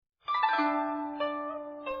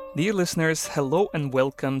Dear listeners, hello and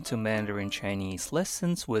welcome to Mandarin Chinese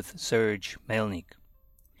Lessons with Serge Melnik.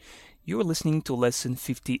 You're listening to Lesson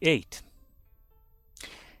 58.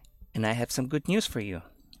 And I have some good news for you.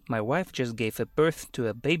 My wife just gave birth to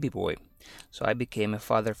a baby boy, so I became a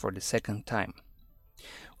father for the second time.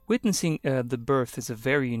 Witnessing the birth is a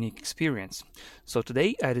very unique experience, so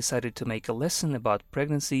today I decided to make a lesson about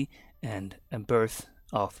pregnancy and a birth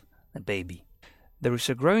of a baby. There is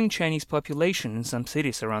a growing Chinese population in some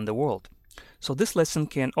cities around the world, so this lesson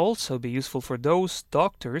can also be useful for those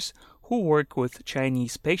doctors who work with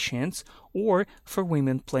Chinese patients or for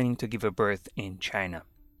women planning to give birth in China.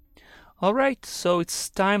 Alright, so it's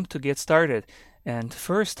time to get started, and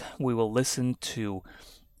first we will listen to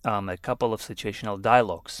a couple of situational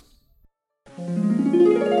dialogues.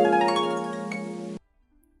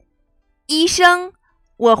 医生，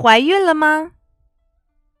我怀孕了吗？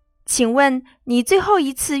请问你最后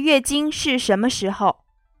一次月经是什么时候？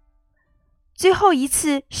最后一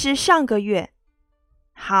次是上个月。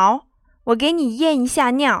好，我给你验一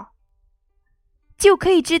下尿，就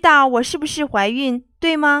可以知道我是不是怀孕，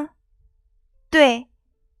对吗？对，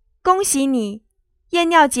恭喜你，验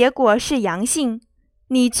尿结果是阳性，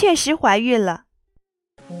你确实怀孕了。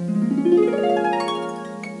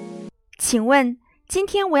请问今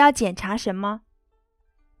天我要检查什么？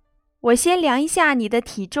我先量一下你的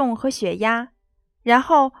体重和血压，然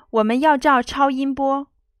后我们要照超音波。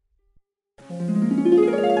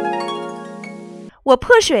我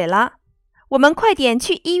破水了，我们快点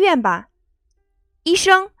去医院吧。医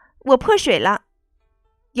生，我破水了，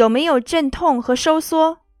有没有阵痛和收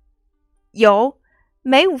缩？有，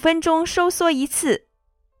每5分钟收缩一次。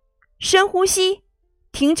深呼吸，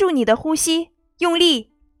停住你的呼吸，用力。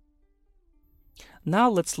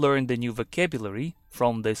Now let's learn the new vocabulary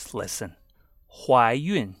from this lesson. 怀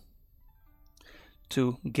孕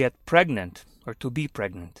to get pregnant or to be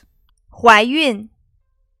pregnant. 怀孕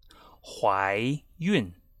怀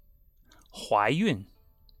孕怀孕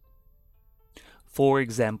For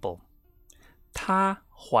example, 她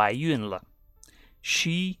怀孕了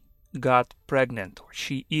She got pregnant or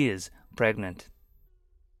she is pregnant.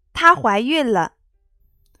 她怀孕了。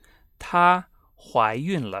她怀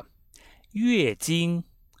孕了月经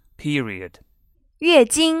period. 月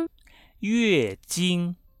经月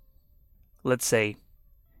经 Let's say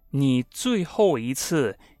你最后一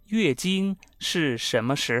次月经是什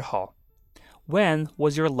么时候 When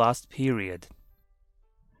was your last period?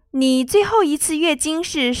 你最后一次月经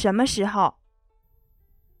是什么时候？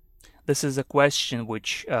 This is a question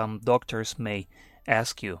which doctors may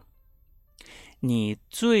ask you. 你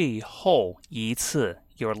最后一次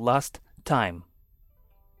your last time.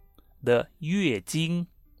 The 月经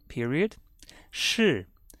period 是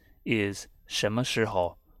is 什么时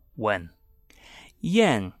候 when.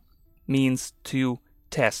 验 means to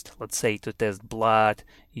test, let's say to test blood,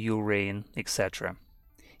 urine, etc.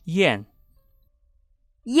 验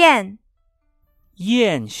验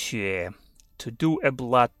验血 to do a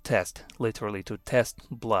blood test, literally to test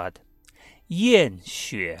blood. 验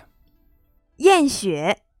血验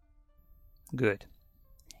血 Good.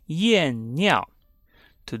 验尿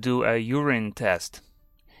to do a urine test.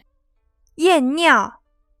 验尿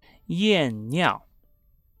验尿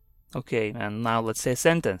Okay, and now let's say a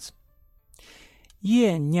sentence.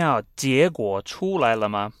 验尿结果出来了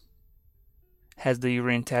吗 Has the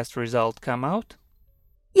urine test result come out?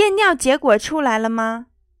 验尿结果出来了吗？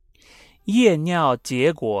验尿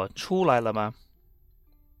结果出来了吗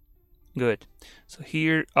Good. So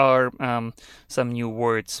here are some new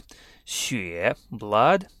words. 血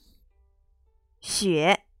blood.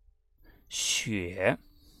 血血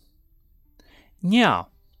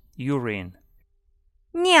尿 urine.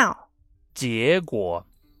 尿结果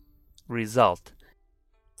result.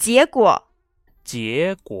 结果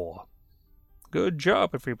结果 Good job,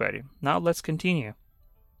 everybody. Now let's continue.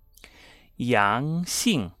 阳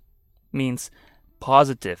性 means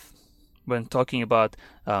positive when talking about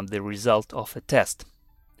the result of a test.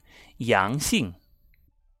 阳性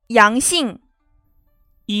阳性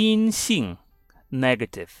阴性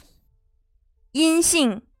negative. 阴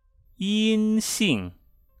性阴性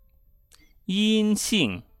阴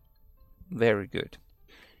性 Very good.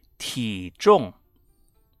 体重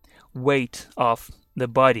weight of the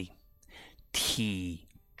body. 体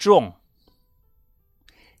重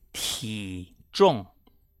体重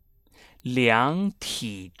量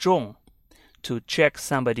体重 to check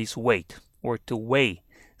somebody's weight or to weigh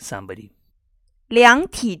somebody. 量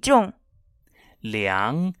体重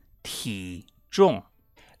量体重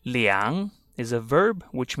量 is a verb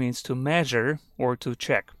which means to measure or to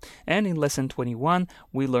check. And in lesson 21,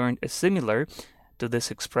 we learned a similar to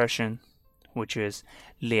this expression which is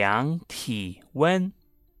量体温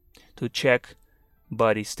to check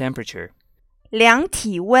body's temperature. 量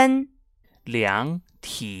体温。量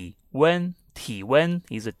体温 体温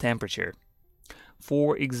is a temperature.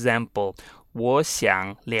 For example, 我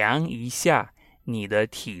想量一下你的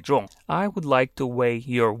体重. I would like to weigh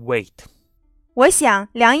your weight. 我想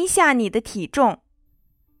量一下你的体重。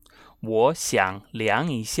我想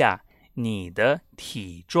量一下你的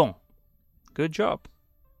体重. Good job.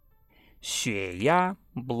 血压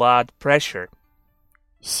blood pressure.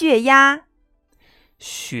 血压。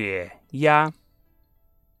血压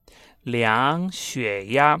量血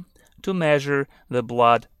压 to measure the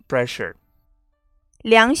blood pressure.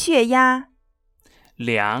 量血压。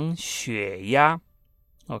量血压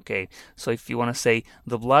Okay, so if you want to say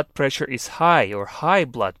the blood pressure is high or high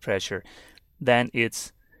blood pressure, then it's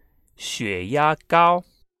血压高。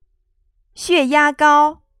血压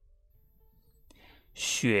高。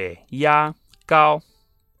血压高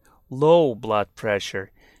low blood pressure.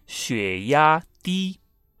 血压低。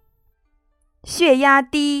血压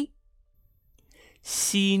低。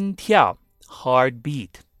心跳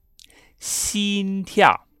heartbeat. 心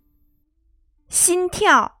跳。心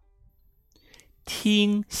跳。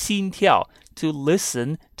听心跳 to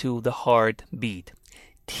listen to the heartbeat.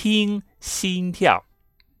 听心跳。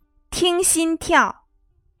听心跳。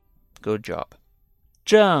Good job.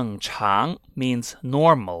 正常 means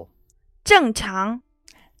normal. 正常。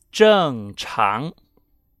正常。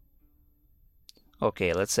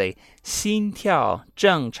Okay, let's say 心跳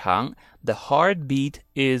正常 The heartbeat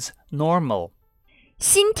is normal.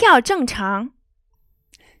 心跳正常。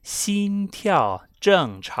心跳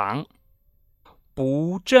正常。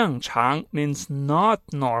不正常 means not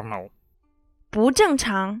normal. 不正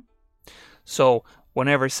常。So,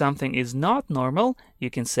 whenever something is not normal, you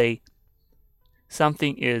can say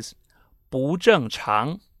something is 不正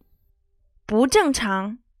常。不正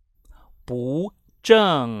常。不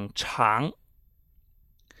正常。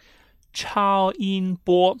超音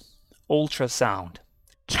波 ultrasound.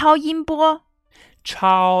 超音波。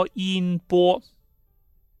超音波。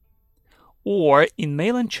Or in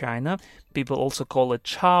mainland China, people also call it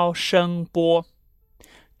超声波。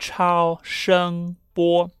超声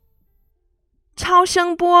波。超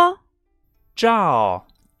声波。照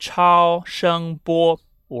超声波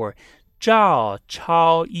or 照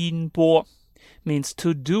超音波 means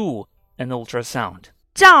to do an ultrasound.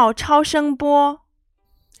 照超声波。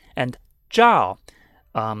And 照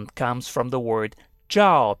comes from the word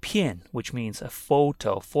照片, which means a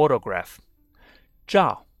photograph.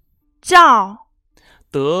 照。照。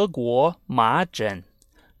德国麻疹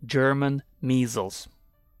German measles.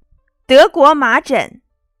 德国麻疹。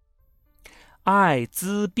艾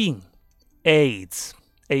滋病 AIDS,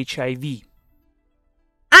 HIV.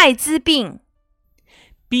 艾滋病。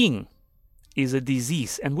病 is a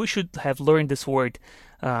disease, and we should have learned this word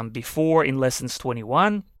before in lessons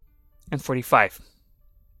 21 and 45.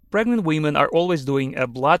 Pregnant women are always doing a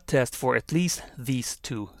blood test for at least these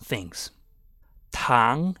two things.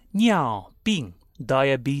 糖尿病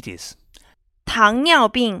diabetes. 糖尿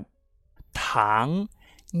病。糖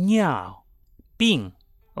尿病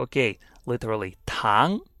Okay, literally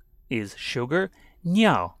糖 is sugar,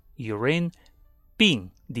 尿 urine,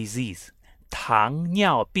 病 disease. 糖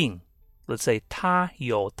尿病 Let's say 她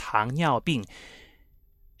有糖尿病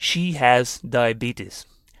She has diabetes.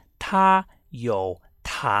 她有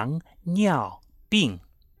糖尿病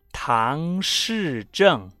唐氏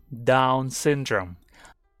症 Down syndrome.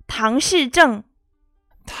 唐氏症。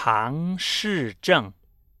唐氏症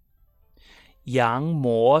羊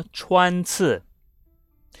膜穿刺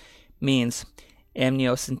means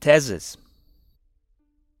amniocentesis.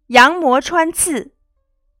 羊膜穿刺。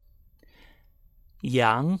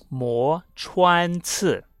羊膜穿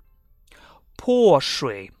刺破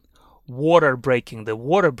水 water breaking, the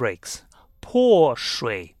water breaks. 破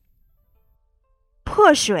水。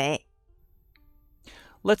破水。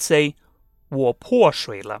Let's say 我破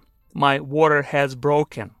水了 My water has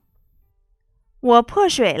broken. 我破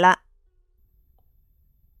水了。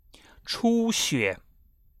出血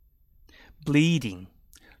bleeding.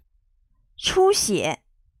 出血。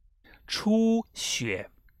出血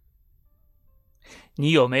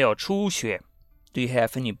你有没有出血 Do you have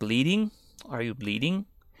any bleeding? Are you bleeding?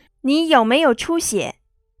 你有没有出血？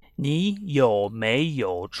你有没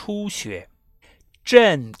有出血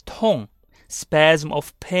阵痛 spasm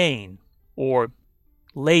of pain or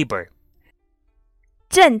labor.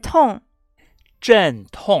 阵痛。阵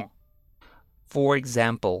痛 For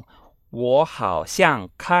example, 我好像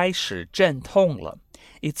开始阵痛了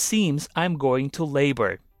It seems I'm going to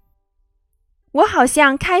labor. 我好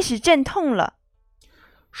像开始阵痛了。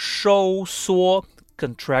收缩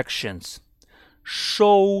contractions.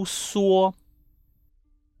 收缩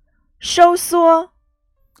收缩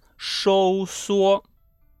收缩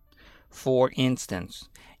For instance,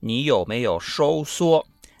 你有没有收缩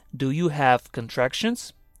Do you have contractions?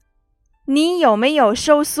 你有没有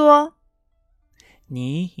收缩？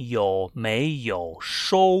你有没有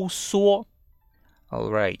收缩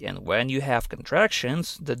Alright, and when you have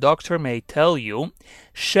contractions, the doctor may tell you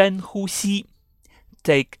深呼吸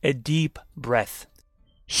Take a deep breath.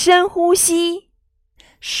 深呼吸，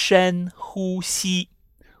深呼吸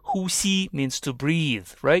呼吸 means to breathe,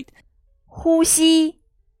 right? 呼吸，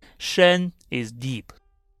深 is deep.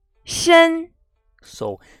 深，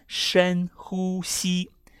 So 深呼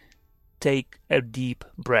吸 Take a deep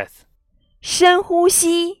breath. 深呼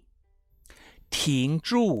吸，停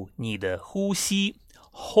住你的呼吸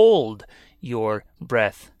Hold your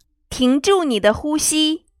breath. 停住你的呼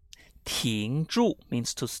吸，停住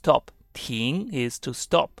means to stop. 停 is to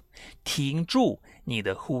stop. 停住你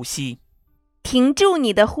的呼吸。停住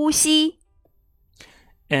你的呼吸。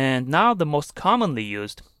And now the most commonly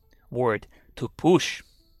used word to push.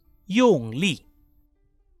 用力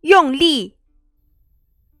用力，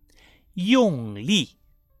用力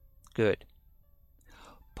Good.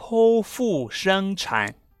 剖腹生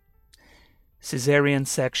产 Caesarean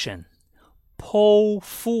section. 剖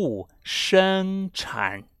腹生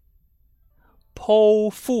产剖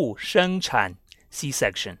腹生产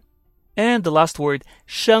C-section. And the last word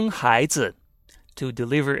生孩子 to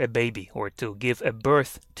deliver a baby or to give a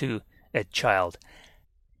birth to a child.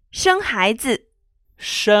 生孩子，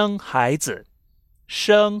生孩子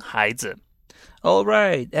生孩子 All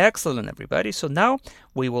right, excellent, everybody. So now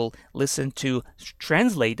we will listen to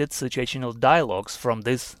translated situational dialogues from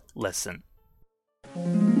this lesson.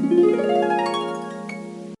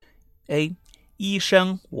 A. 医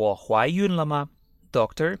生，我怀孕了吗？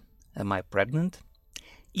 Doctor, am I pregnant?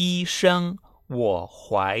 医生，我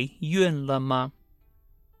怀孕了吗？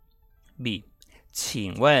 B.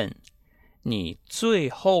 请问，你最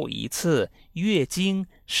后一次月经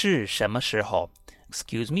是什么时候？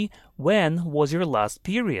 Excuse me, when was your last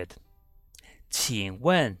period? 请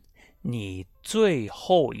问你最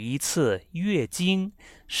后一次月经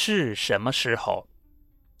是什么时候？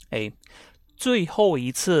 A. 最后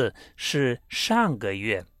一次是上个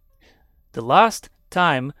月。The last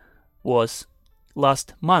time was last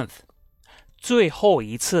month. 最后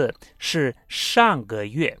一次是上个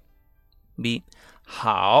月。B.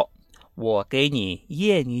 好，我给你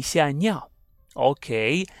验一下尿。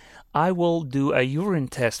Okay, I will do a urine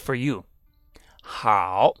test for you.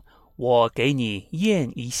 好，我给你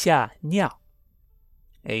验一下尿。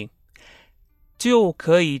A. 就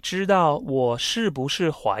可以知道我是不是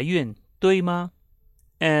怀孕，对吗？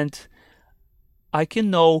 And I can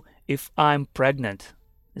know if I'm pregnant.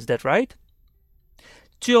 Is that right?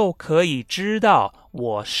 就可以知道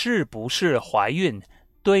我是不是怀孕，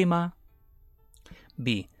对吗？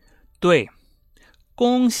 B. 对，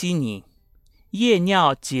恭喜你，验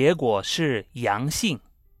尿结果是阳性，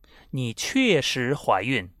你确实怀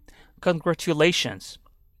孕。Congratulations.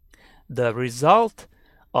 The result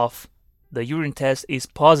of the urine test is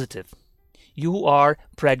positive. You are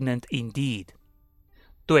pregnant indeed.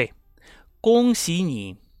 对，恭喜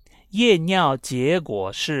你，验尿结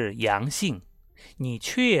果是阳性，你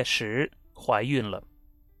确实怀孕了。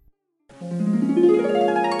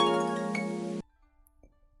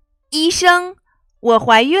医生，我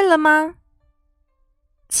怀孕了吗？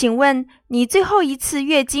请问你最后一次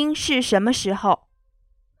月经是什么时候？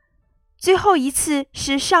最后一次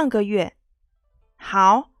是上个月。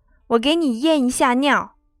好，我给你验一下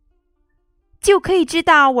尿，就可以知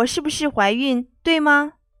道我是不是怀孕，对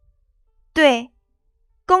吗？对，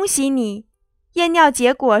恭喜你，验尿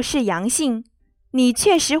结果是阳性，你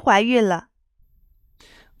确实怀孕了。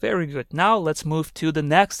Very good. Now let's move to the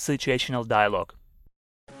next situational dialogue.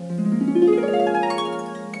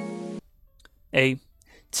 A.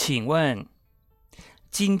 请问，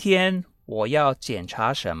今天我要检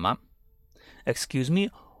查什么？ Excuse me,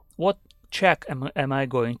 what check am I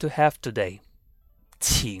going to have today?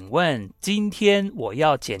 请问，今天我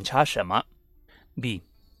要检查什么？ B.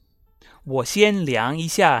 我先量一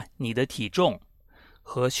下你的体重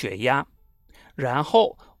和血压，然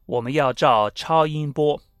后我们要照超音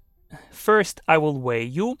波。First, I will weigh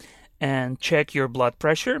you and check your blood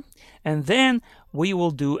pressure, and then we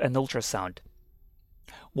will do an ultrasound.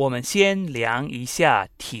 我们先量一下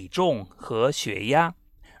体重和血压，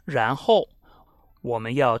然后我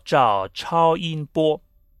们要照超音波。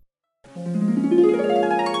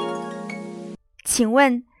请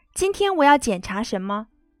问，今天我要检查什么？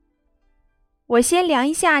我先量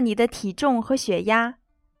一下你的体重和血压，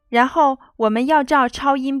然后我们要照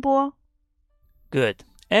超音波。Good.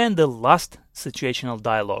 And the last situational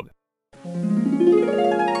dialogue.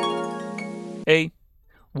 A.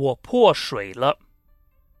 我破水了。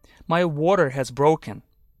My water has broken.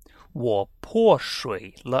 我破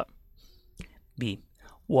水了。B.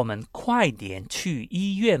 我们快点去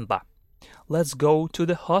医院吧。Let's go to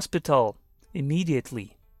the hospital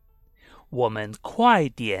immediately. 我们快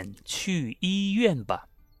点去医院吧。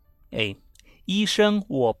A. 医生，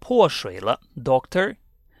我破水了。Doctor,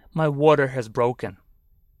 my water has broken.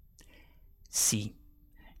 C.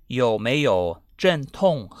 有没有阵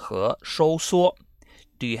痛和收缩？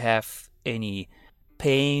 Do you have any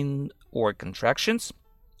pain or contractions?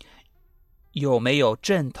 有没有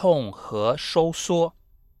阵痛和收缩？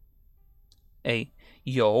 A.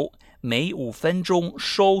 有，每5分钟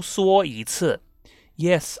收缩一次。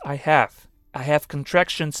Yes, I have. I have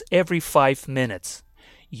contractions every 5 minutes.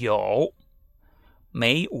 有，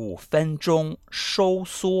每5分钟收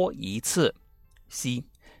缩一次。C.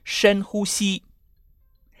 深呼吸，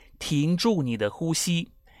停住你的呼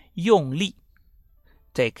吸，用力。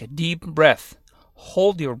Take a deep breath.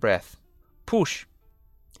 Hold your breath. Push.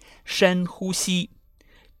 深呼吸，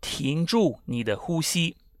停住你的呼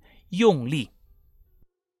吸，用力。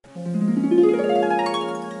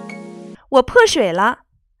我破水了，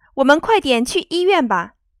我们快点去医院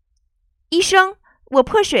吧。医生，我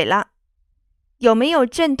破水了，有没有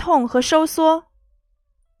阵痛和收缩？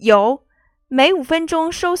有，每5分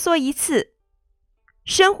钟收缩一次。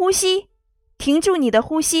深呼吸，停住你的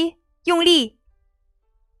呼吸，用力。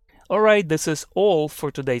Alright, this is all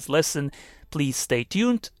for today's lesson. Please stay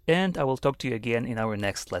tuned, and I will talk to you again in our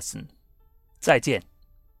next lesson. 再见.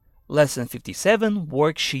 Lesson 57,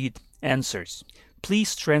 Worksheet Answers.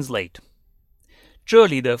 Please translate. 这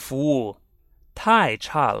里的服务太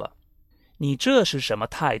差了，你这是什么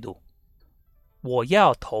态度？我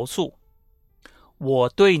要投诉。我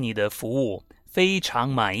对你的服务非常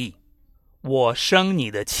满意。我生你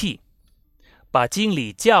的气。把经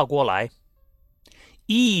理叫过来。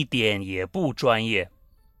一点也不专业。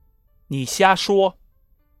你瞎说。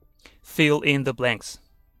Fill in the blanks.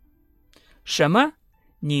 什么？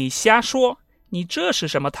你瞎说？你这是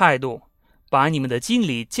什么态度？把你们的经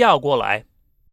理叫过来。